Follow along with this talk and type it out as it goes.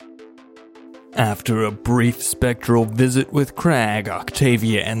After a brief spectral visit with Crag,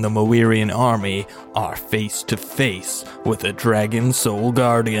 Octavia and the Moirian army are face to face with a Dragon Soul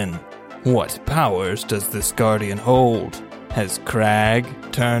Guardian. What powers does this Guardian hold? Has Crag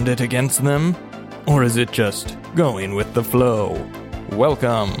turned it against them? Or is it just going with the flow?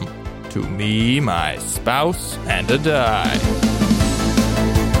 Welcome to Me, My Spouse, and a Die.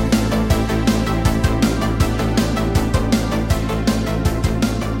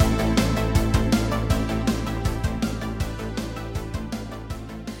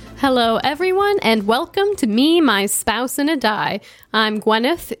 Hello, everyone, and welcome to Me, My Spouse, and a Die. I'm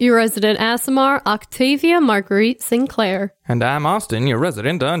Gwyneth, your resident Aasimar, Octavia Marguerite Sinclair. And I'm Austin, your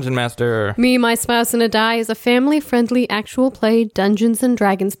resident Dungeon Master. Me, My Spouse, and a Die is a family-friendly actual play Dungeons &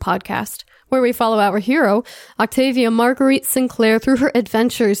 Dragons podcast, where we follow our hero, Octavia Marguerite Sinclair, through her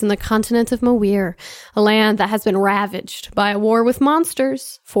adventures in the continent of Moir, a land that has been ravaged by a war with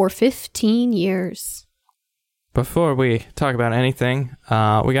monsters for 15 years. Before we talk about anything,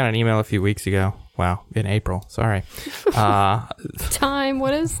 we got an email a few weeks ago. Wow, in April, sorry. Time,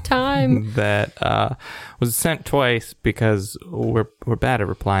 what is time? That was sent twice because we're bad at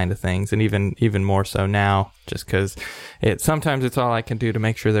replying to things, and even more so now, just because sometimes it's all I can do to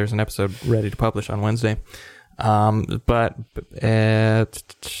make sure there's an episode ready to publish on Wednesday. But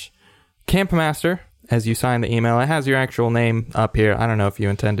Campmaster, as you sign the email, it has your actual name up here. I don't know if you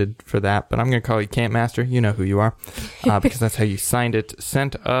intended for that, but I'm going to call you Campmaster. You know who you are, because that's how you signed it.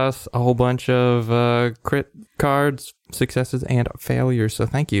 Sent us a whole bunch of crit cards, successes, and failures. So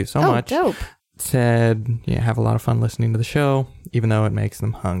thank you so much. Dope. Said, have a lot of fun listening to the show, even though it makes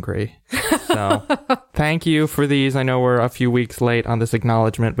them hungry. So thank you for these. I know we're a few weeks late on this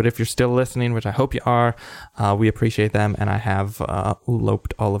acknowledgement, but if you're still listening, which I hope you are, we appreciate them. And I have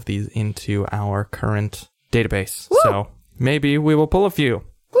loped all of these into our current database. Woo! So maybe we will pull a few.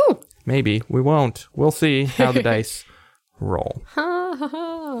 Woo! Maybe we won't. We'll see how the dice roll.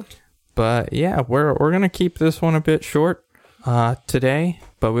 But yeah, we're going to keep this one a bit short today,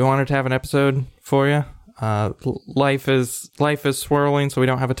 but we wanted to have an episode for you. Life is swirling, so we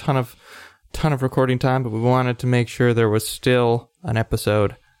don't have a ton of recording time, but we wanted to make sure there was still an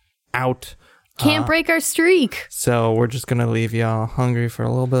episode out. Can't break our streak. So we're just gonna leave y'all hungry for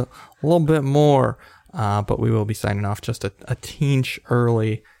a little bit more. But we will be signing off just a teench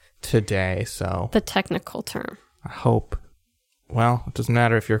early today. So The technical term. I hope. Well, it doesn't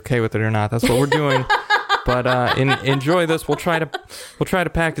matter if you're okay with it or not. That's what we're doing. But enjoy this. We'll try to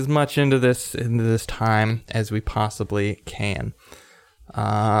pack as much into this time as we possibly can.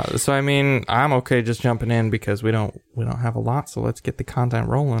 So I mean, I'm okay just jumping in because we don't have a lot. So let's get the content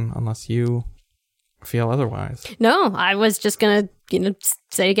rolling. Unless you feel otherwise. No, I was just gonna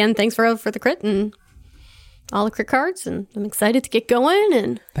say again, thanks for the crit and all the crit cards, and I'm excited to get going.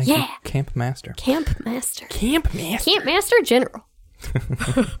 And Thank you, Campmaster. Campmaster General.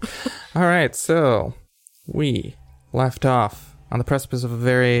 All right, so we left off on the precipice of a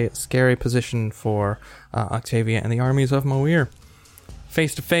very scary position for Octavia and the armies of Moir.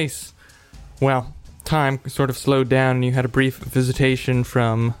 Face to face. Well, time sort of slowed down, and you had a brief visitation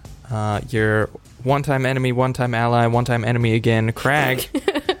from your one-time enemy, one-time ally, one-time enemy again, Crag.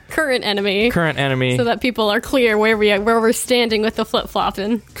 Current enemy. So that people are clear where we're standing with the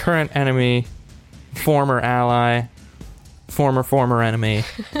flip-flopping. Current enemy, former ally, former enemy.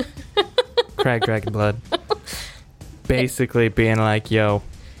 Crag Dragonblood. Basically being like, yo,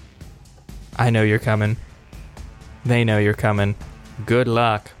 I know you're coming. They know you're coming. Good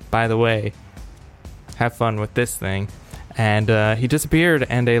luck. By the way, have fun with this thing. And he disappeared,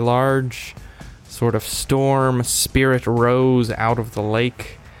 and a large sort of storm spirit rose out of the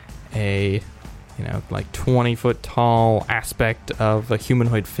lake. A 20-foot tall aspect of a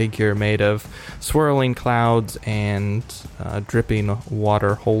humanoid figure made of swirling clouds and dripping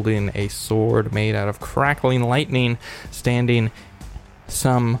water, holding a sword made out of crackling lightning, standing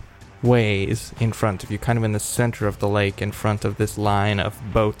some ways in front of you, kind of in the center of the lake, in front of this line of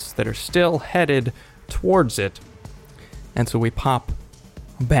boats that are still headed towards it. And so we pop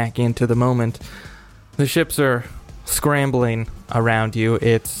back into the moment. The ships are scrambling around you.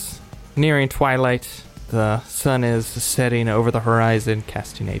 It's nearing twilight. The sun is setting over the horizon,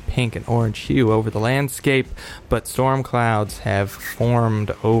 casting a pink and orange hue over the landscape, but storm clouds have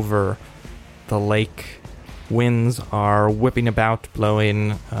formed over the lake. Winds are whipping about,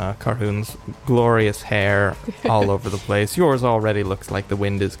 blowing Carhoon's glorious hair all over the place. Yours already looks like the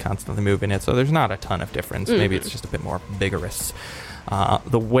wind is constantly moving it, so there's not a ton of difference. Maybe it's just a bit more vigorous.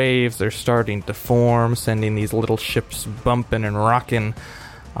 The waves are starting to form, sending these little ships bumping and rocking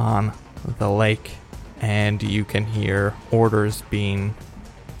on the lake, and you can hear orders being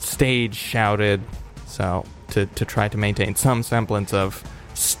stage shouted, so to try to maintain some semblance of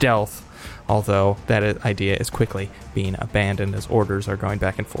stealth, although that idea is quickly being abandoned as orders are going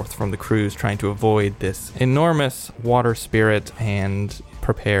back and forth from the crews trying to avoid this enormous water spirit and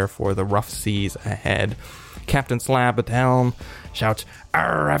prepare for the rough seas ahead. Captain Slab at the helm shouts,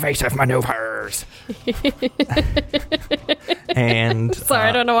 "Evasive maneuvers!" And Sorry,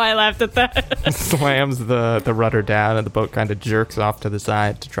 I don't know why I laughed at that. slams the rudder down, and the boat kind of jerks off to the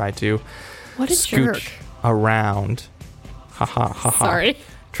side to try to What a scooch jerk. around. Ha ha ha ha. Sorry.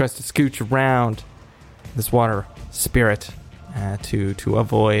 Tries to scooch around this water spirit to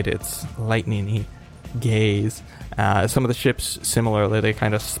avoid its lightning-y gaze. Some of the ships, similarly, they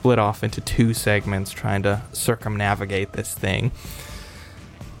kind of split off into two segments trying to circumnavigate this thing.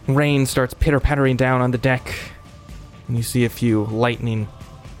 Rain starts pitter-pattering down on the deck, and you see a few lightning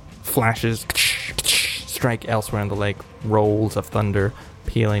flashes strike elsewhere in the lake, rolls of thunder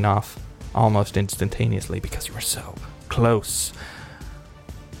peeling off almost instantaneously because you were so close.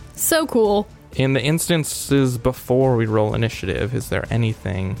 So cool. In the instances before we roll initiative, is there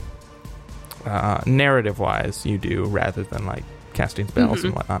anything narrative-wise you do rather than like casting spells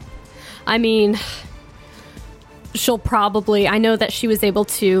and whatnot? I mean, she'll probably... I know that she was able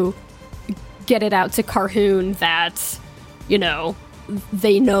to get it out to Carhoon that, you know,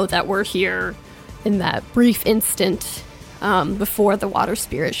 they know that we're here in that brief instant before the water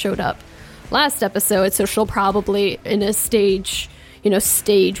spirit showed up last episode. So she'll probably, in a stage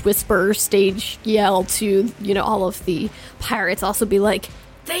whisper, stage yell to, you know, all of the pirates, also be like,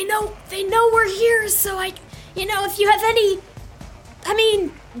 they know we're here, so if you have any,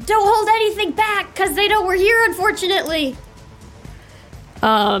 don't hold anything back, because they know we're here, unfortunately.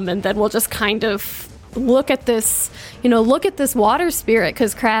 And then we'll just kind of look at this water spirit,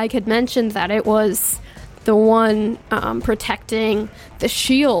 because Crag had mentioned that it was the one protecting the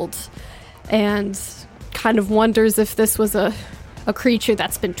shield, and kind of wonders if this was a creature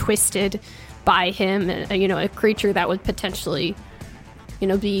that's been twisted by him, a creature that would potentially,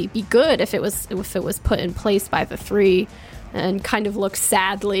 be good if it was put in place by the three, and kind of look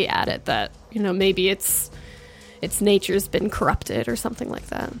sadly at it that, maybe its nature's been corrupted or something like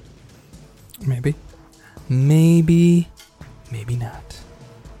that. Maybe not.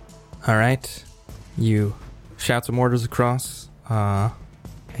 All right, you shout some orders across,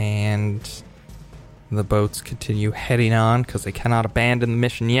 and the boats continue heading on because they cannot abandon the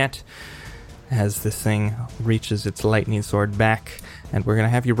mission yet as this thing reaches its lightning sword back, and we're going to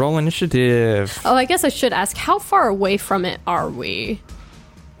have you roll initiative. Oh, I guess I should ask, how far away from it are we?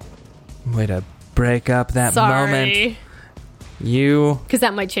 Way to break up that moment. Because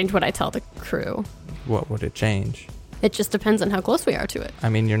that might change what I tell the crew. What would it change? It just depends on how close we are to it. I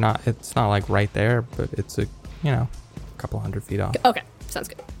mean, it's not like right there, but it's a couple 100 feet off. Okay, sounds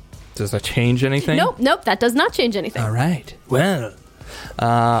good. Does that change anything? Nope, that does not change anything. All right. Well,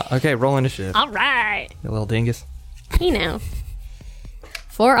 okay, roll initiative. All right. You little dingus. Hey now.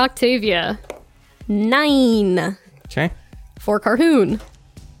 For Octavia, 9. Okay. For Carhoon,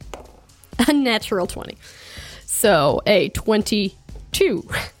 a natural 20. So a 22.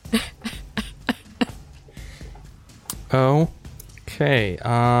 Okay.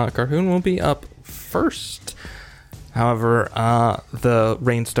 Carhoon will be up first. However, the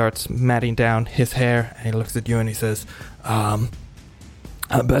rain starts matting down his hair, and he looks at you and he says, I'm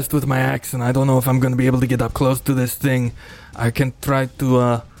best with my axe, and I don't know if I'm going to be able to get up close to this thing. I can try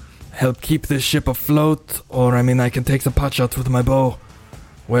to help keep this ship afloat, or, I can take some pot shots with my bow.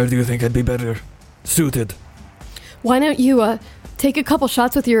 Where do you think I'd be better suited? Why don't you take a couple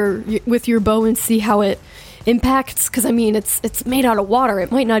shots with your bow and see how it impacts? Because, it's made out of water.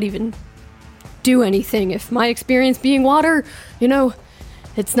 It might not even do anything. If my experience being water,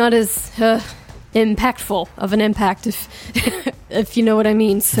 it's not as impactful of an impact, if you know what I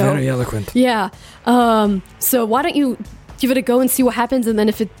mean. So very eloquent. Yeah. So why don't you give it a go and see what happens, and then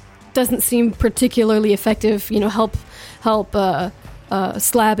if it doesn't seem particularly effective, help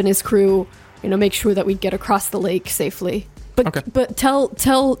Slab and his crew, make sure that we get across the lake safely. But tell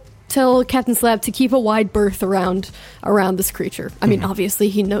Captain Slab to keep a wide berth around this creature. Obviously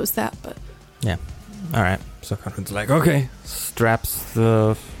he knows that, but yeah. All right. So Conrad's like, okay, straps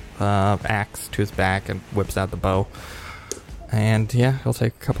the axe to his back and whips out the bow. And yeah, he'll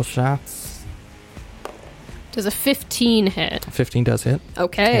take a couple shots. Does a 15 hit? 15 does hit.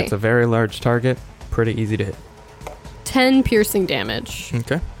 Okay. It's a very large target. Pretty easy to hit. 10 piercing damage.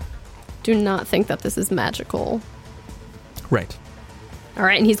 Okay. Do not think that this is magical. Right. All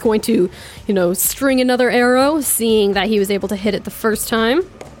right, and he's going to, string another arrow, seeing that he was able to hit it the first time.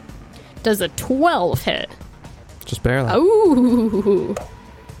 Does a 12 hit? Just barely. Ooh.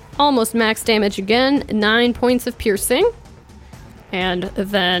 almost max damage again, 9 points of piercing. And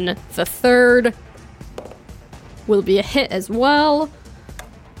then the third will be a hit as well.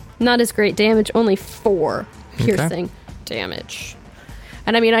 Not as great damage, only 4 piercing damage.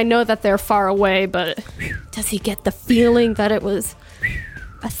 And I mean, I know that they're far away, but does he get the feeling that it was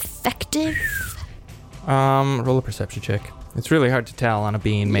effective? Roll a perception check. It's really hard to tell on a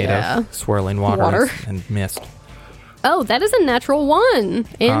being made of swirling water. And mist. Oh, that is a natural 1.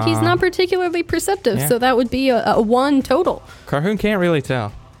 And he's not particularly perceptive, so that would be a 1 total. Carhoon can't really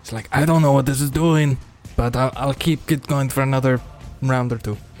tell. It's like, I don't know what this is doing, but I'll keep it going for another round or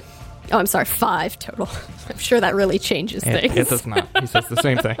 2. Oh, I'm sorry, 5 total. I'm sure that really changes things. It does not. He says the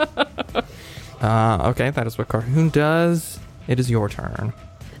same thing. Okay, that is what Carhoon does. It is your turn.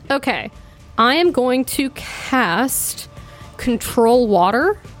 Okay. I am going to cast Control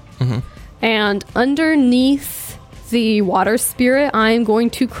Water. And underneath the water spirit, I am going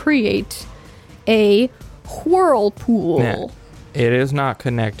to create a whirlpool. Yeah. It is not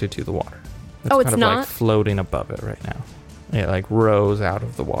connected to the water. It's kind of not? like floating above it right now. It like rose out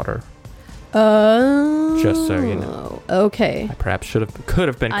of the water. Oh. Just so you know. Okay. I perhaps could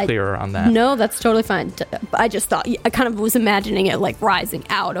have been clearer on that. No, that's totally fine. I just thought, I kind of was imagining it like rising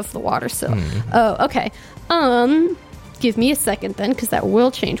out of the water. So, oh, okay. Give me a second then, because that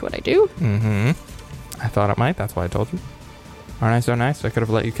will change what I do. I thought it might. That's why I told you. Aren't I so nice? I could have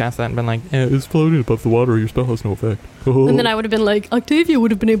let you cast that and been like, it's floating above the water. Your spell has no effect. And then I would have been like, Octavia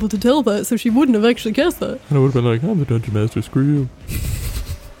would have been able to tell that, so she wouldn't have actually cast that. And I would have been like, I'm the dungeon master. Screw you.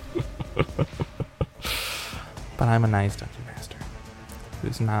 But I'm a nice dungeon master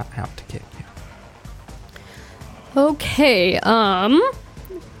who's not out to get you. Okay,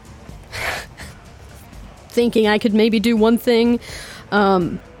 thinking I could maybe do one thing,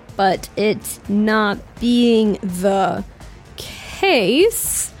 but it not being the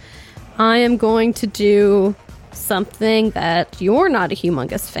case, I am going to do something that you're not a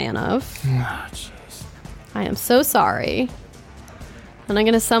humongous fan of. Oh, jeez. I am so sorry. And I'm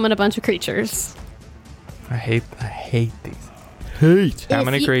going to summon a bunch of creatures. I hate these. How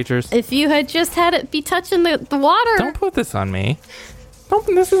many creatures? If you had just had it be touching the water. Don't put this on me.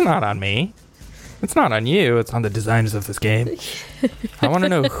 This is not on me. It's not on you. It's on the designers of this game. I want to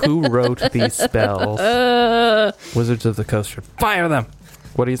know who wrote these spells. Wizards of the Coast should fire them.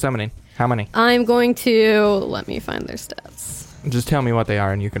 What are you summoning? How many? I'm going to... Let me find their stats. Just tell me what they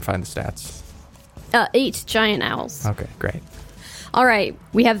are and you can find the stats. 8 giant owls. Okay, great. All right,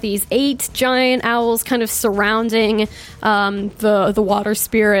 we have these 8 giant owls kind of surrounding the water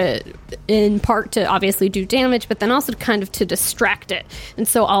spirit, in part to obviously do damage, but then also kind of to distract it. And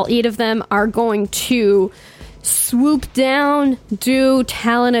so all 8 of them are going to swoop down, do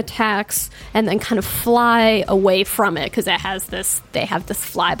talon attacks, and then kind of fly away from it because they have this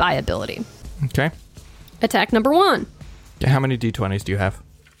flyby ability. Okay. Attack number 1. How many d20s do you have?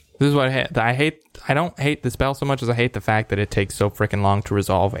 This is what I hate. I don't hate the spell so much as I hate the fact that it takes so freaking long to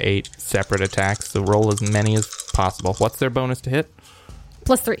resolve 8 separate attacks. So roll as many as possible. What's their bonus to hit?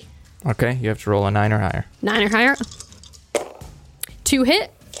 +3. Okay, you have to roll a 9 or higher. 9 or higher. 2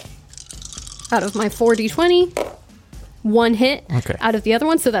 hit out of my 4d20. 1 hit out of the other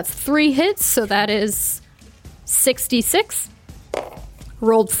one. So that's 3 hits. So that is 66.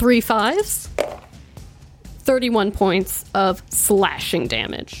 Rolled 3 5s. 31 points of slashing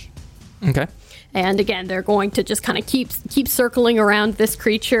damage. Okay. And again, they're going to just kind of keep circling around this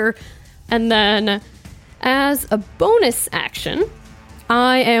creature. And then as a bonus action,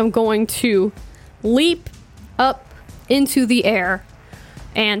 I am going to leap up into the air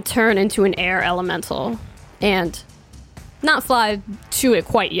and turn into an air elemental. And not fly to it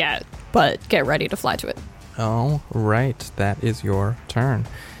quite yet, but get ready to fly to it. All right. That is your turn.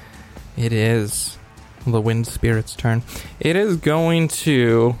 It is the wind spirit's turn. It is going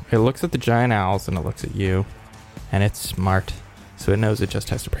to... It looks at the giant owls and it looks at you. And it's smart. So it knows it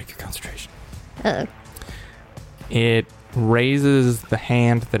just has to break your concentration. It raises the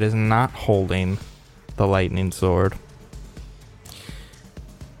hand that is not holding the lightning sword.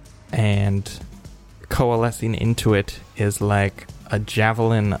 And coalescing into it is like a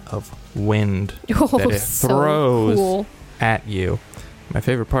javelin of wind that it throws at you. My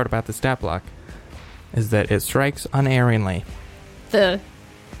favorite part about the stat block is that it strikes unerringly. The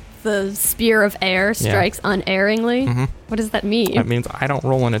spear of air strikes unerringly? Mm-hmm. What does that mean? That means I don't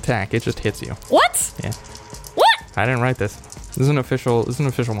roll an attack. It just hits you. What? Yeah. What? I didn't write this. This is an official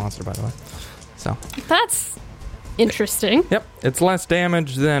monster, by the way. So that's interesting. Yep. It's less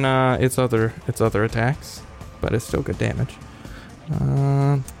damage than its other attacks, but it's still good damage.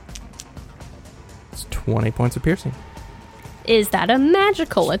 It's 20 points of piercing. Is that a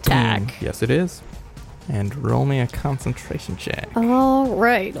magical attack? Yes, it is. And roll me a concentration check. All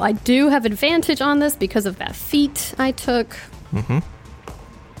right. I do have advantage on this because of that feat I took. Mm-hmm.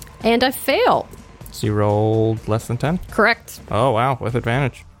 And I fail. So you rolled less than 10? Correct. Oh, wow. With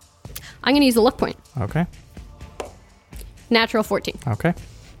advantage. I'm going to use a luck point. Okay. Natural 14. Okay.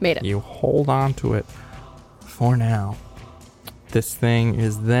 Made it. You hold on to it for now. This thing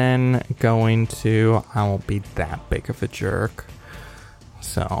is then going to... I won't be that big of a jerk.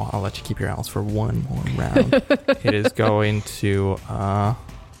 So I'll let you keep your owls for one more round. It is going to...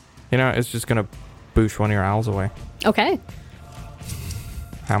 it's just going to boosh one of your owls away. Okay.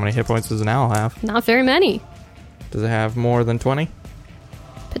 How many hit points does an owl have? Not very many. Does it have more than 20?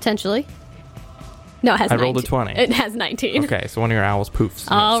 Potentially. No, it has 19. I rolled a 20. It has 19. Okay, so one of your owls poofs.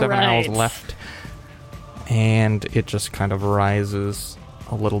 You have All 7 right. owls left. And it just kind of rises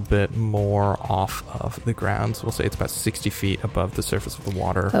a little bit more off of the ground. So we'll say it's about 60 feet above the surface of the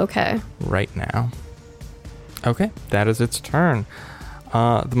water Okay. right now. Okay, that is its turn.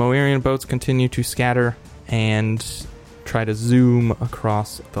 The Moirian boats continue to scatter and try to zoom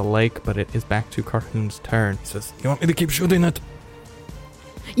across the lake, but it is back to Carhoon's turn. He says, "You want me to keep shooting it?"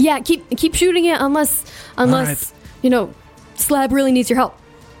 Yeah, keep shooting it unless right. Slab really needs your help.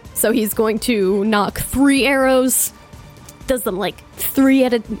 So he's going to knock 3 arrows. Does them like 3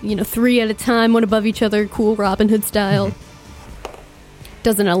 at a time, one above each other, cool Robin Hood style. Mm-hmm.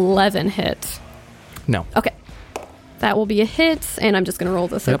 Does an 11 hit? No. Okay. That will be a hit, and I'm just going to roll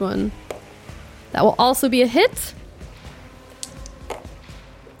the third one. That will also be a hit.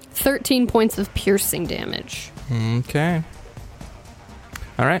 13 points of piercing damage. Okay.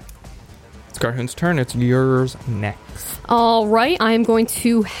 All right. It's Carhoon's turn. It's yours next. All right. I am going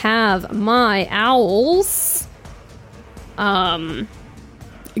to have my owls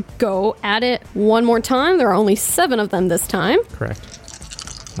go at it one more time. There are only 7 of them this time. Correct.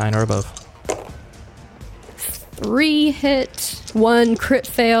 9 or above. 3 hit, 1 crit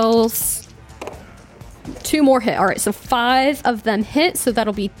fails, 2 more hit. All right, so 5 of them hit, so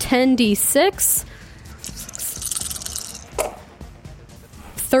that'll be 10d6.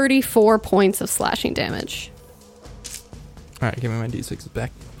 34 points of slashing damage. All right, give me my d6s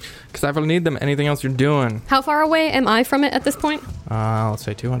back. Because I will need them. Anything else you're doing? How far away am I from it at this point? Let's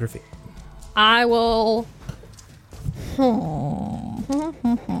say 200 feet. I will...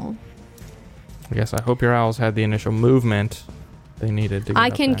 I guess I hope your owls had the initial movement they needed to get I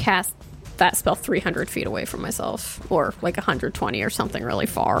up can there. cast that spell 300 feet away from myself, or like 120 or something really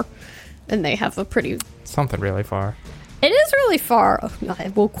far. And they have a pretty... Something really far. It is really far.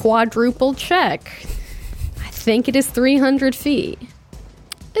 I will quadruple check. I think it is 300 feet.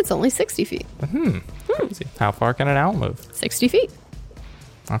 It's only 60 feet. Crazy. How far can an owl move? 60 feet.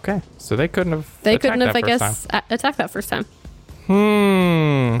 Okay, so they couldn't have. They couldn't have, that I first guess, attacked that first time.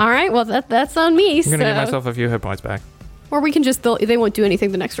 time. All right, well, that's on me. I'm gonna give myself a few hit points back. Or we can just... They won't do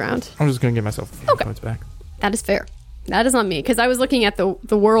anything the next round. I'm just gonna give myself a few hit points back. That is fair. That is on me, because I was looking at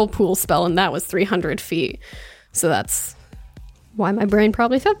the whirlpool spell, and that was 300 feet. So that's why my brain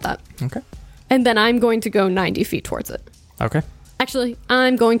probably said that. Okay. And then I'm going to go 90 feet towards it. Okay. Actually,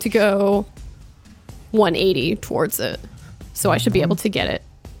 I'm going to go 180 towards it. So I should be able to get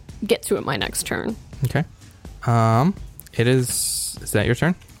to it my next turn. Okay. It is... Is that your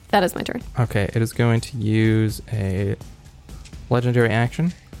turn? That is my turn. Okay, it is going to use a legendary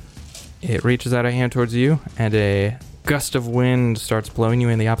action. It reaches out a hand towards you, and a gust of wind starts blowing you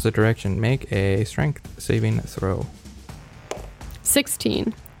in the opposite direction. Make a strength saving throw.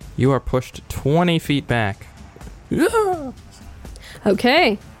 16. You are pushed 20 feet back.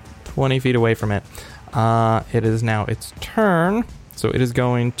 Okay. 20 feet away from it. It is now its turn. So it is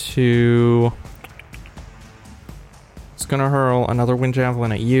going to... It's going to hurl another wind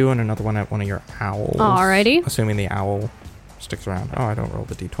javelin at you and another one at one of your owls. Alrighty. Assuming the owl sticks around. Oh, I don't roll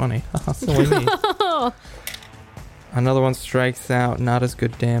the d20. Silly me. Another one strikes out. Not as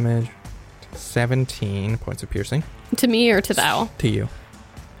good damage. 17 points of piercing. To me or to the owl? To you.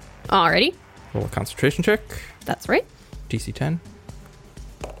 Alrighty. Roll a concentration check. That's right. DC 10.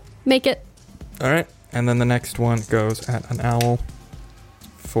 Make it. All right. And then the next one goes at an owl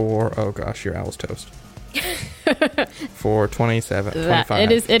for... Oh, gosh. Your owl's toast. For 27,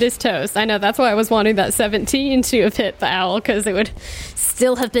 25. It is toast. I know, that's why I was wanting that 17 to have hit the owl, because it would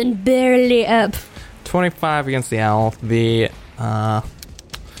still have been barely up. 25 against the owl. The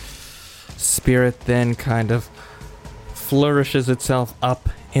spirit then kind of flourishes itself up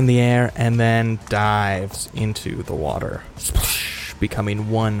in the air and then dives into the water, becoming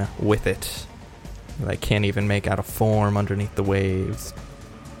one with it. I can't even make out a form underneath the waves.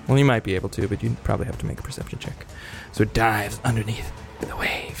 Well, you might be able to, but you'd probably have to make a perception check. So it dives underneath the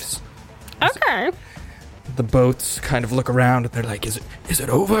waves. Okay. The boats kind of look around and they're like, is it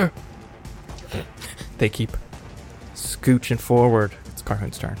over? They keep scooching forward. It's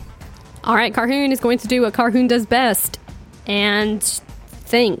Carhoon's turn. All right, Carhoon is going to do what Carhoon does best and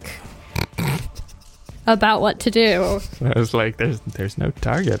think about what to do. I was like, there's no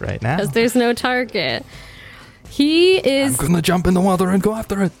target right now. Because there's no target. He is... I'm gonna jump in the water and go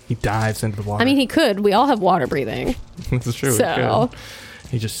after it. He dives into the water. I mean, he could. We all have water breathing. This is true. So...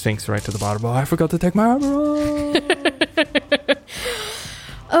 He just sinks right to the bottom. Oh, I forgot to take my armor off.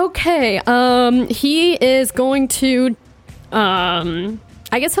 Okay. He is going to...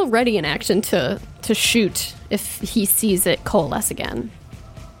 I guess he'll ready an action to shoot if he sees it coalesce again.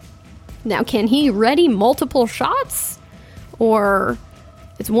 Now, can he ready multiple shots? Or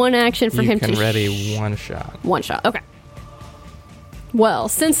it's one action for him to... You can ready one shot. One shot, okay. Well,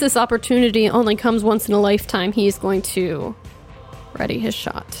 since this opportunity only comes once in a lifetime, he's going to ready his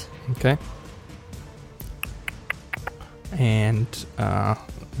shot. Okay. And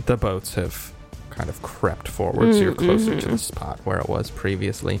the boats have kind of crept forward, so you're closer to the spot where it was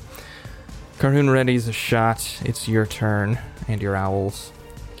previously. Carhoon readies a shot. It's your turn, and your owls.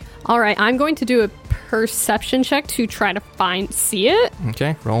 All right, I'm going to do a perception check to try to see it.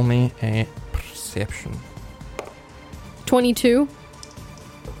 Okay, roll me a perception. 22.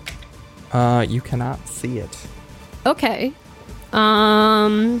 You cannot see it. Okay.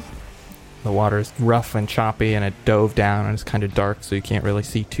 The water's rough and choppy, and it dove down, and it's kind of dark, so you can't really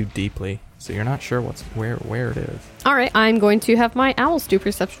see too deeply. So you're not sure where it is. All right, I'm going to have my owls do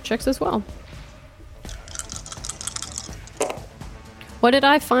perception checks as well. What did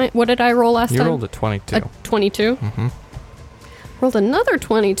I find? What did I roll last time? You rolled a 22. A 22? Mm-hmm. Rolled another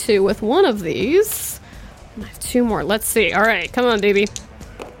 22 with one of these. I have two more. Let's see. All right, come on, baby.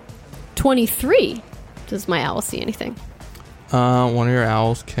 23. Does my owl see anything? One of your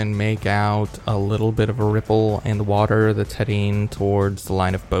owls can make out a little bit of a ripple in the water that's heading towards the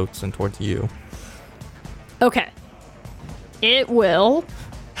line of boats and towards you. Okay. It will.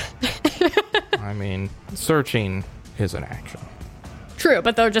 I mean, searching is an action. True,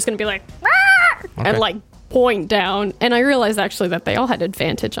 but they're just going to be like, "Rah!" and like point down. And I realized actually that they all had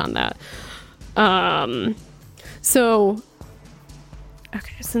advantage on that. So,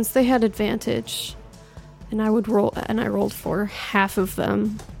 okay, since they had advantage, and I rolled for half of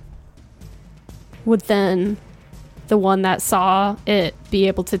them, would then the one that saw it be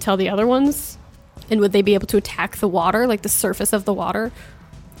able to tell the other ones? And would they be able to attack the water, like the surface of the water?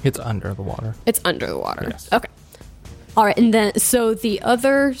 It's under the water. It's under the water. Yes. Okay. All right, and then so the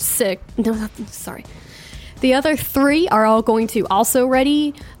other the other three are all going to also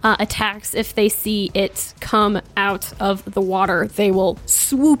ready attacks. If they see it come out of the water, they will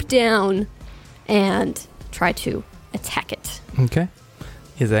swoop down and try to attack it. Okay.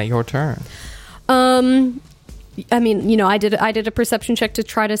 Is that your turn? I mean, I did a perception check to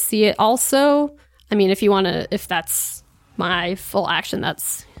try to see it also. I mean, if that's my full action,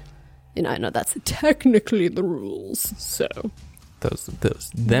 that's, I know that's technically the rules, so.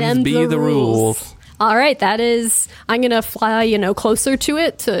 Them be the rules. All right, that is, I'm going to fly, closer to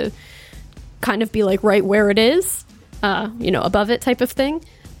it to kind of be like right where it is, above it type of thing.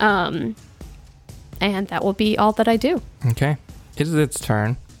 And that will be all that I do. Okay. It is its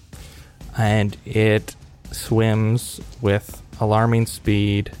turn, and it swims with alarming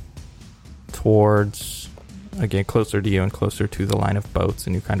speed towards, again, closer to you and closer to the line of boats,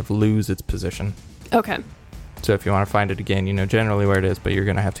 and you kind of lose its position. Okay. So if you want to find it again, you know generally where it is, but you're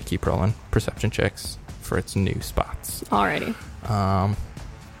going to have to keep rolling perception checks for its new spots. Alrighty.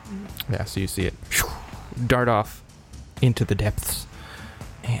 Yeah, so you see it dart off into the depths,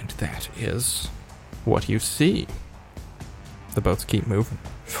 and that is what you see. The boats keep moving.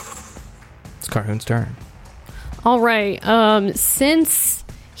 It's Carhoon's turn. All right. Since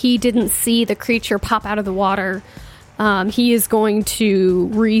he didn't see the creature pop out of the water, he is going to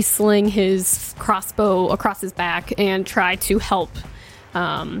re-sling his crossbow across his back and try to help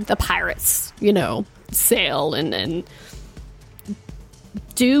the pirates, sail and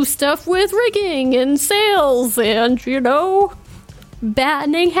do stuff with rigging and sails and,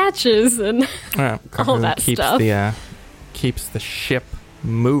 battening hatches and all that stuff. Keeps the ship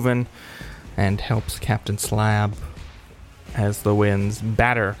moving and helps Captain Slab as the winds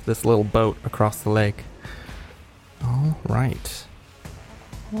batter this little boat across the lake. All right.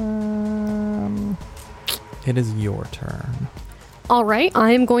 It is your turn. All right.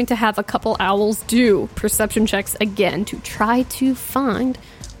 I am going to have a couple owls do perception checks again to try to find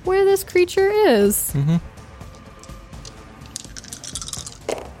where this creature is. Mm-hmm.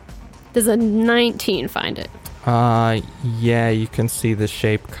 Does a 19 find it? Yeah, you can see the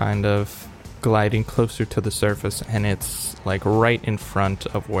shape kind of gliding closer to the surface, and it's like right in front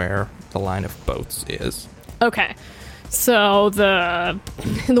of where the line of boats is. Okay. So the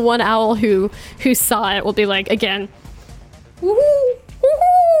one owl who saw it will be like, again, woohoo,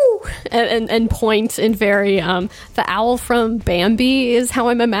 woohoo, and point in very the owl from Bambi is how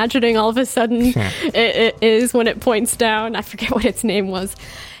I'm imagining all of a sudden it is when it points down. I forget what its name was.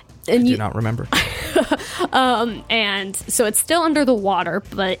 And I do not remember. And so it's still under the water,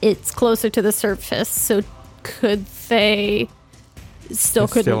 but it's closer to the surface. So could they still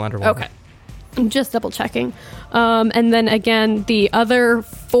It's couldn't? still underwater. Okay. I'm just double checking. And then again, the other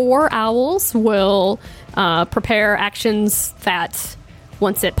 4 owls will prepare actions that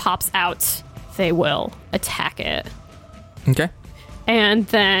once it pops out, they will attack it. Okay. And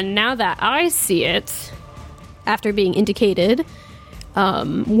then now that I see it, after being indicated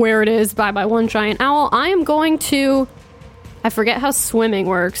where it is by my one giant owl, I am going to, I forget how swimming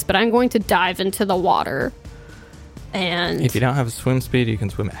works, but I'm going to dive into the water. And If you don't have a swim speed, you can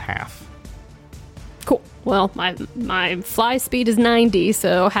swim at half. cool. Well, my fly speed is 90,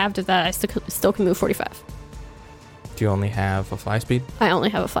 so half of that I still can move 45. Do you only have a fly speed? I only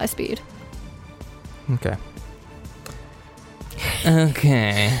have a fly speed. Okay.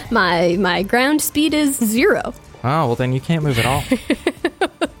 Okay. My ground speed is 0. Oh, well then you can't move at all.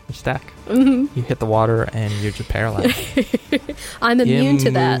 You're stuck. Mm-hmm. You hit the water and you're just paralyzed. I'm immune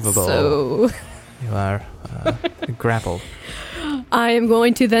to that, Immovable. so You are grappled I am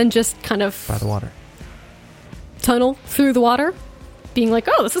going to then just kind of by the water. tunnel through the water, being like,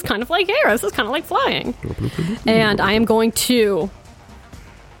 oh, this is kind of like air. This is kind of like flying. And I am going to,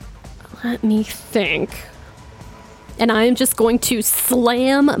 let me think. And I am just going to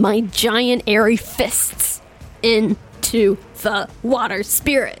slam my giant airy fists into the water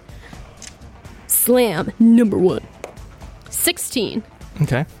spirit. Slam number 1. 16.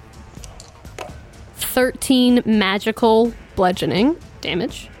 Okay. 13 magical bludgeoning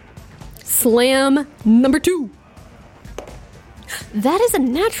damage. Slam number 2. That is a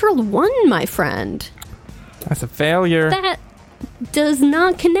natural 1, my friend. That's a failure. That does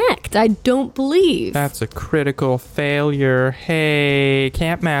not connect, I don't believe. That's a critical failure. Hey,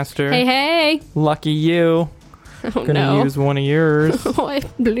 Camp Master. Hey. Lucky you. Oh, Gonna no. use one of yours. Oh,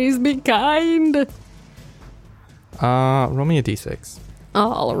 please be kind. Roll me a d6.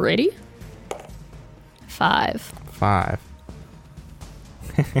 Alrighty. 5. 5.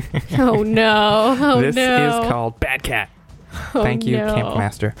 Oh, no. Oh, This no. is called Bad Cat. Oh, Thank you, no. Camp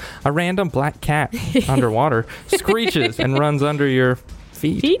Master. A random black cat underwater screeches and runs under your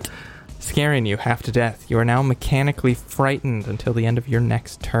feet, scaring you half to death. You are now mechanically frightened until the end of your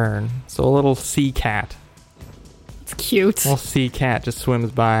next turn. So a little sea cat. It's cute. A little sea cat just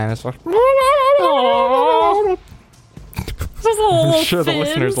swims by and it's like... Aww. I'm sure the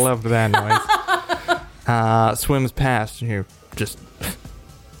listeners loved that noise. Swims past and you're just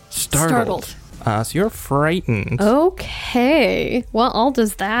startled. So you're frightened. Okay. What all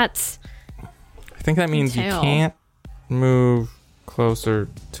does that I think that means you entail? can't move closer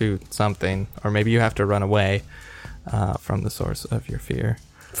to something, or maybe you have to run away from the source of your fear.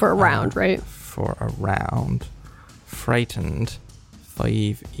 for a round, right? For a round. Frightened.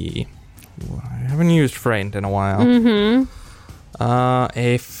 5e. I haven't used frightened in a while. Mm-hmm.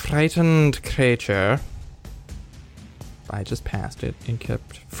 A frightened creature. I just passed it and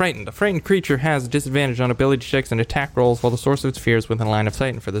kept frightened. A frightened creature has disadvantage on ability checks and attack rolls while the source of its fear is within line of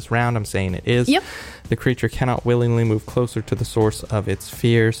sight. And for this round, I'm saying it is. Yep. The creature cannot willingly move closer to the source of its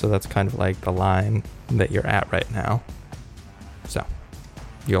fear, so that's kind of like the line that you're at right now. So,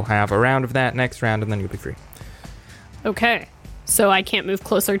 you'll have a round of that next round, and then you'll be free. Okay. So I can't move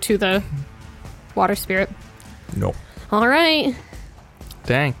closer to the water spirit. No. All right.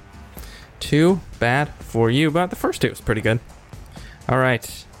 Dang. Too bad for you, but the first two is pretty good. All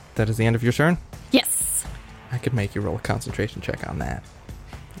right. That is the end of your turn. Yes. I could make you roll a concentration check on that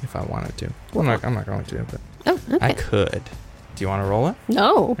if I wanted to. I'm not going to, but Oh, okay. I could. Do you want to roll it?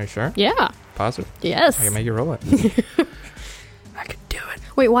 No. Are you sure? Yeah. Positive? Yes. I can make you roll it. I could do it.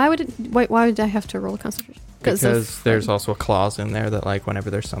 Wait, why would I have to roll a concentration? Because there's also a clause in there that, like, whenever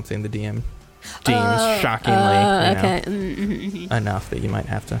there's something the DM deems shockingly okay. enough that you might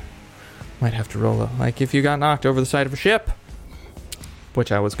have to roll it. Like if you got knocked over the side of a ship,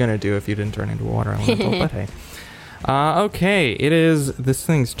 which I was gonna do if you didn't turn into water elemental, but hey. Okay, it is this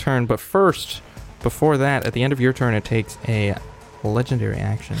thing's turn, but first, before that, at the end of your turn, it takes a legendary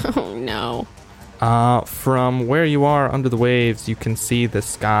action. Oh no. From where you are under the waves, you can see the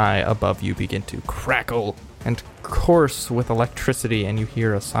sky above you begin to crackle and course with electricity, and you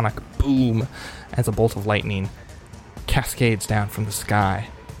hear a sonic boom as a bolt of lightning cascades down from the sky.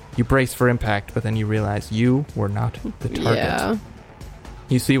 You brace for impact, but then you realize you were not the target. Yeah.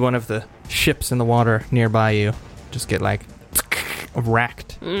 You see one of the ships in the water nearby you just get like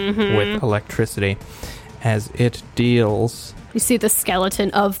racked with electricity as it deals You see the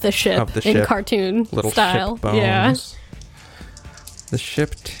skeleton of the ship in cartoon little style. ship bones. Yeah. The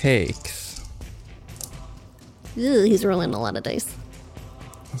ship takes. Ew, he's rolling a lot of dice.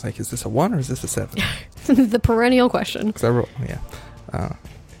 I was like, is this a 1 or is this a 7? The perennial question. Because I rolled,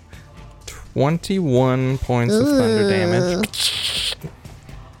 21 points of thunder damage.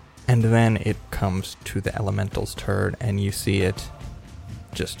 And then it comes to the elemental's turn, and you see it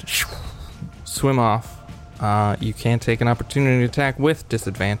just swim off. You can take an opportunity attack with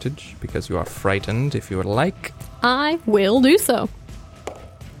disadvantage because you are frightened if you would like. I will do so.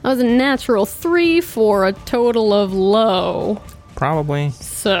 That was a natural 3 for a total of low. Probably.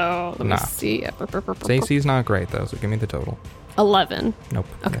 So, let me see. AC's not great, though, so give me the total. 11. Nope.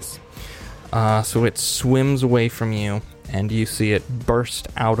 Okay. Yes. So it swims away from you, and you see it burst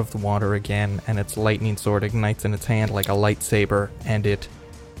out of the water again, and its lightning sword ignites in its hand like a lightsaber, and it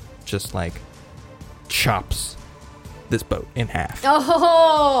just, like, chops this boat in half.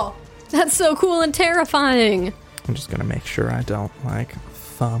 Oh, that's so cool and terrifying. I'm just gonna make sure I don't, like,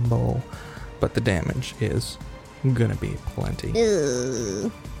 fumble, but the damage is gonna be plenty.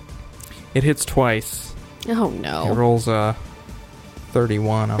 Ew. It hits twice. Oh, It no. rolls a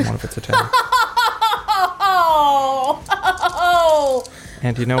 31 on one of its attacks. Oh,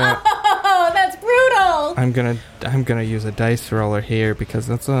 And you know what? that's brutal. I'm gonna use a dice roller here because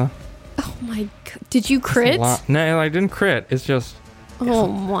that's a Oh, my God. Did you crit? lot. No, I didn't crit. It's just Oh,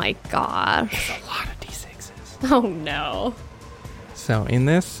 my gosh. a lot of d6s. Oh, no. So in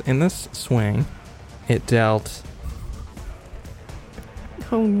this swing, it dealt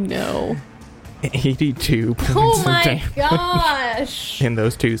Oh, no. 82 points Oh, of my damage gosh. in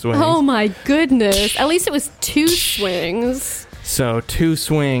those 2 swings. Oh, my goodness. At least it was 2 swings. So 2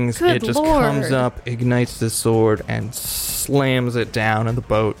 swings, Good it just Lord. comes up, ignites the sword, and slams it down in the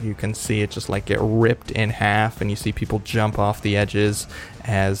boat. You can see it just like get ripped in half, and you see people jump off the edges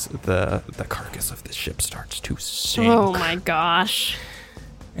as the carcass of the ship starts to sink. Oh, my gosh.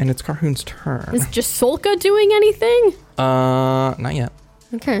 And it's Carhoon's turn. Is Jasolka doing anything? Not yet.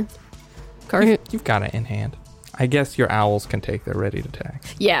 Okay. Carhoon. You've got it in hand. I guess your owls can take their ready to attack.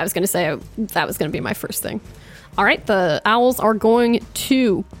 Yeah, I was going to say that was going to be my first thing. All right, the owls are going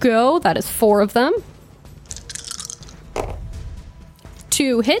to go. That is 4 of them.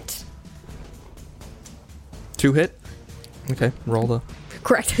 2 hit. 2 hit. Okay, roll the.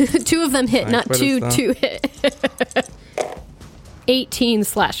 Correct. 2 of them hit, Right, not what is that? 2 hit. 18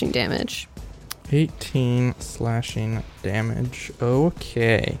 slashing damage. 18 slashing damage.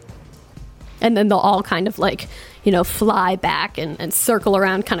 Okay. And then they'll all kind of like, fly back and circle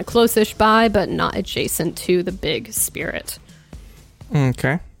around kind of close-ish by, but not adjacent to the big spirit.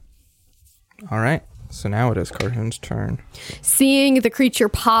 Okay. All right. So now it is Carhoon's turn. Seeing the creature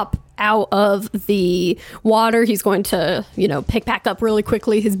pop out of the water, he's going to, pick back up really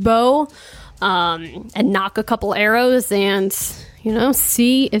quickly his bow and knock a couple arrows and,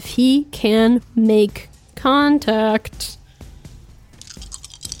 see if he can make contact.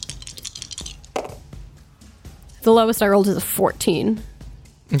 The lowest I rolled is a 14.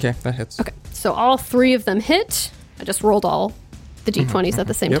 Okay, that hits. Okay, so all 3 of them hit. I just rolled all the d20s at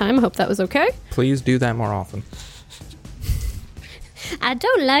the same Yep. time. I hope that was okay. Please do that more often. I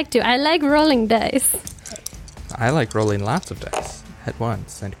don't like to. I like rolling dice. I like rolling lots of dice at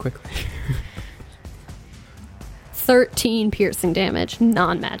once and quickly. 13 piercing damage,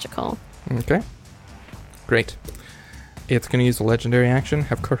 non-magical. Okay. Great. It's going to use a legendary action.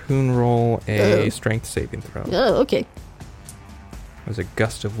 Have Carhoon roll a strength saving throw. Oh, okay. As a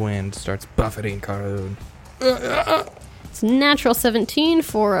gust of wind starts buffeting Carhoon. It's natural 17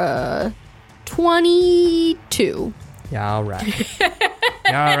 for a 22. Yeah, all right.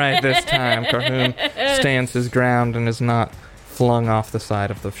 All right, this time Carhoon stands his ground and is not flung off the side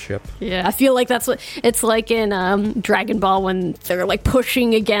of the ship. Yeah, I feel like that's what it's like in Dragon Ball when they're like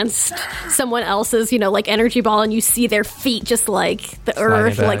pushing against someone else's, like energy ball, and you see their feet just like the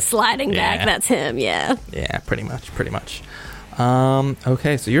earth back. like sliding back. Yeah. That's him. Yeah. Yeah, pretty much.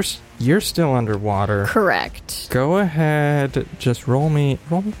 Okay, so you're still underwater. Correct. Go ahead, just roll me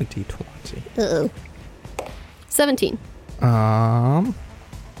a d20. Uh-oh. 17.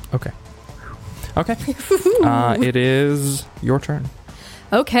 Okay. Okay. It is your turn.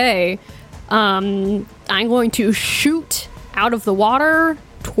 Okay. I'm going to shoot out of the water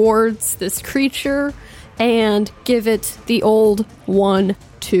towards this creature and give it the old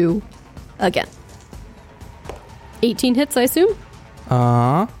 1-2 again. 18 hits, I assume?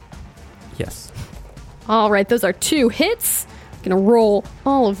 Yes. All right, those are 2 hits. Gonna roll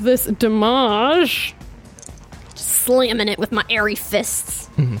all of this damage. Just slamming it with my airy fists.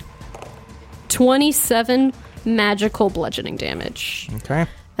 27 magical bludgeoning damage. Okay.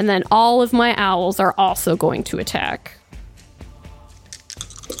 And then all of my owls are also going to attack.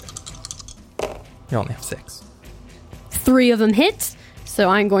 You only have 6. 3 of them hit, so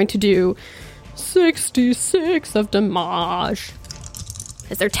I'm going to do 66 of damage.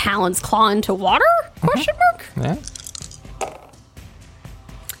 As their talons claw into water? Question mark? Yeah.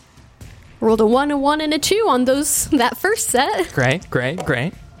 Rolled a 1, a 1, and a 2 on that first set.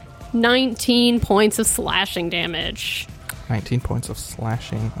 Great. 19 points of slashing damage. 19 points of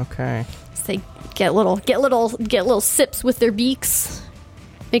slashing. Okay. So they get little sips with their beaks.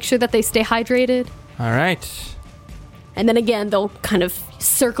 Make sure that they stay hydrated. All right. And then again, they'll kind of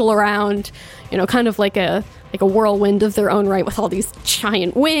circle around, kind of like a whirlwind of their own right with all these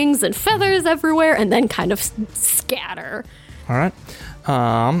giant wings and feathers everywhere, and then kind of scatter. All right.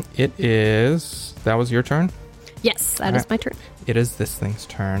 That was your turn? Yes, that is my turn. It is this thing's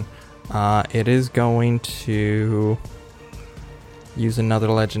turn. It is going to use another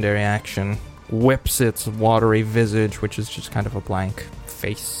legendary action. Whips its watery visage, which is just kind of a blank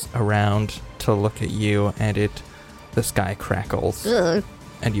face, around to look at you, and the sky crackles. Ugh.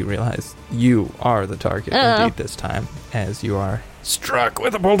 And you realize you are the target indeed this time, as you are struck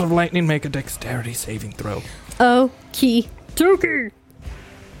with a bolt of lightning. Make a dexterity saving throw. Okie dokie.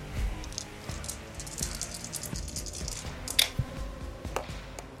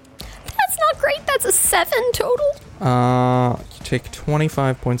 That's not great. That's a 7 total. You take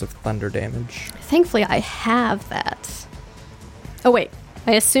 25 points of thunder damage. Thankfully, I have that. Oh, wait.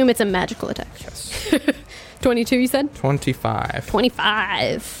 I assume it's a magical attack. Yes. 22, you said? 25.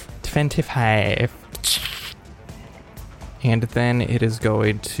 25. 25. And then it is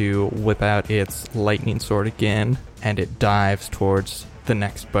going to whip out its lightning sword again, and it dives towards the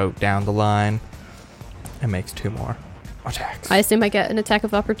next boat down the line and makes 2 more attacks. I assume I get an attack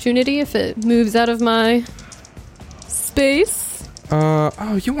of opportunity if it moves out of my space.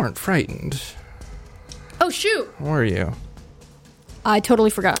 You weren't frightened, Oh, shoot. were you? I totally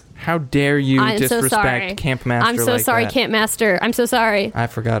forgot. How dare you I'm so sorry. disrespect Camp Master I'm so like sorry, that? Camp Master. I'm so sorry. I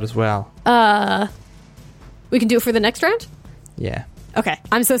forgot as well. We can do it for the next round? Yeah. Okay.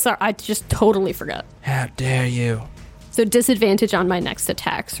 I'm so sorry. I just totally forgot. How dare you? So disadvantage on my next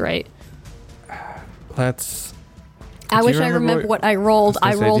attacks, right? Let's... I Do you wish I remember what I rolled. I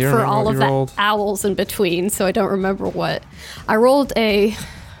I was gonna say, rolled do you for remember all what of you the rolled? owls in between, so I don't remember what. I rolled a...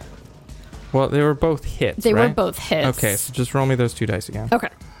 Well, they were both hits, They right? were both hits. Okay, so just roll me those 2 dice again. Okay.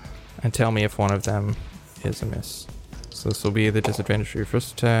 And tell me if one of them is a miss. So this will be the disadvantage for your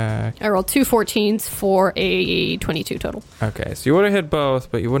first attack. I rolled 2 14s for a 22 total. Okay, so you would have hit both,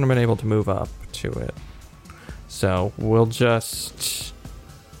 but you wouldn't have been able to move up to it. So we'll just...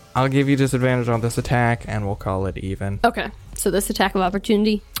 I'll give you disadvantage on this attack, and we'll call it even. Okay. So this attack of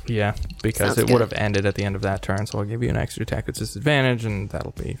opportunity. Yeah, because Sounds it would good. have ended at the end of that turn, so I'll give you an extra attack with disadvantage, and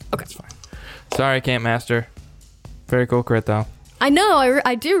that'll be... Okay. That's fine. Sorry, Camp Master. Very cool crit, though. I know.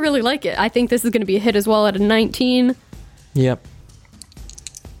 I do really like it. I think this is going to be a hit as well at a 19. Yep.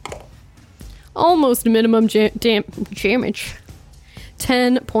 Almost minimum damage.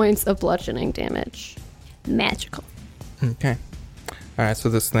 10 points of bludgeoning damage. Magical. Okay. Alright, so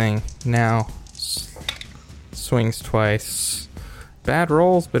this thing now swings twice. Bad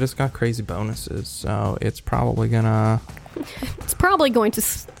rolls, but it's got crazy bonuses, so it's probably gonna... It's probably going to,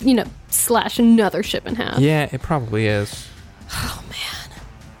 slash another ship in half. Yeah, it probably is. Oh, man.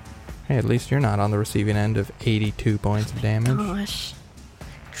 Hey, at least you're not on the receiving end of 82 points of damage. Gosh.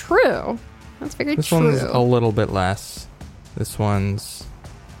 True. That's very This true. one's a little bit less. This one's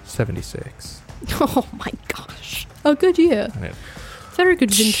 76. Oh, my gosh. A good year. And it Very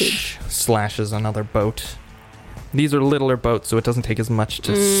good vintage. slashes another boat. These are littler boats, so it doesn't take as much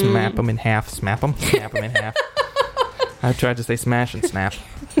to snap them in half. Snap them in half. I've tried to say smash and snap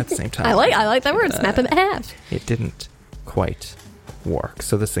at the same time. I like that word. Snap in half. It didn't quite work.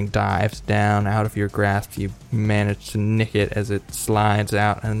 So this thing dives down out of your grasp. You manage to nick it as it slides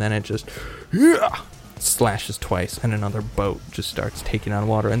out, and then it just slashes twice, and another boat just starts taking on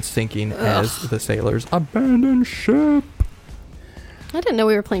water and sinking as the sailors abandon ship. I didn't know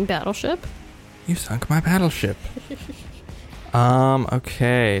we were playing Battleship. You sunk my battleship.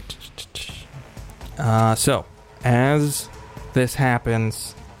 Okay. So, as this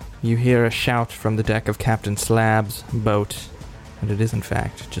happens, you hear a shout from the deck of Captain Slab's boat, and it is in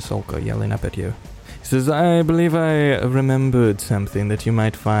fact Jisolka yelling up at you. He says, I believe I remembered something that you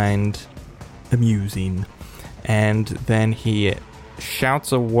might find amusing. And then he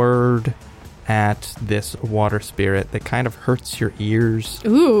shouts a word at this water spirit that kind of hurts your ears.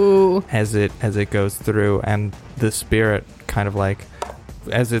 Ooh. As it goes through, and the spirit kind of like,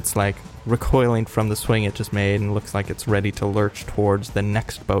 as it's like recoiling from the swing it just made and looks like it's ready to lurch towards the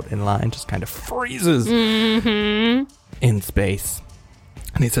next boat in line, just kind of freezes in space.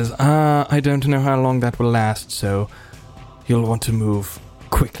 And he says, I don't know how long that will last, so you'll want to move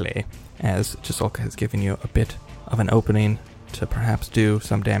quickly, as Jisulka has given you a bit of an opening to perhaps do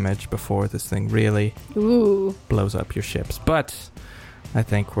some damage before this thing really blows up your ships. But I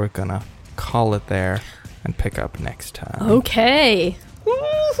think we're gonna call it there and pick up next time. Okay.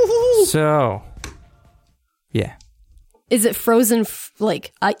 So, yeah. Is it frozen,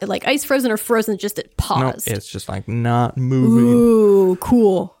 like ice frozen, or frozen just at paused? No, it's just like not moving. Ooh,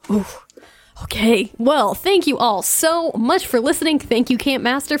 cool. Ooh. Okay, well, thank you all so much for listening. Thank you, Camp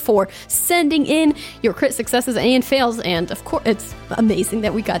Master, for sending in your crit successes and fails. And of course, it's amazing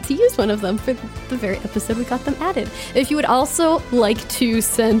that we got to use one of them for the very episode we got them added. If you would also like to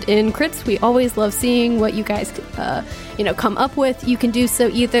send in crits, we always love seeing what you guys, come up with. You can do so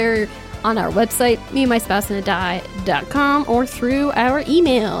either on our website, meandmyspouseandadie.com, or through our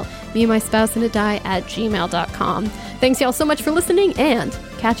email, meandmyspouseandadie@gmail.com. Thanks y'all so much for listening, and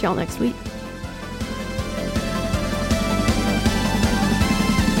catch y'all next week.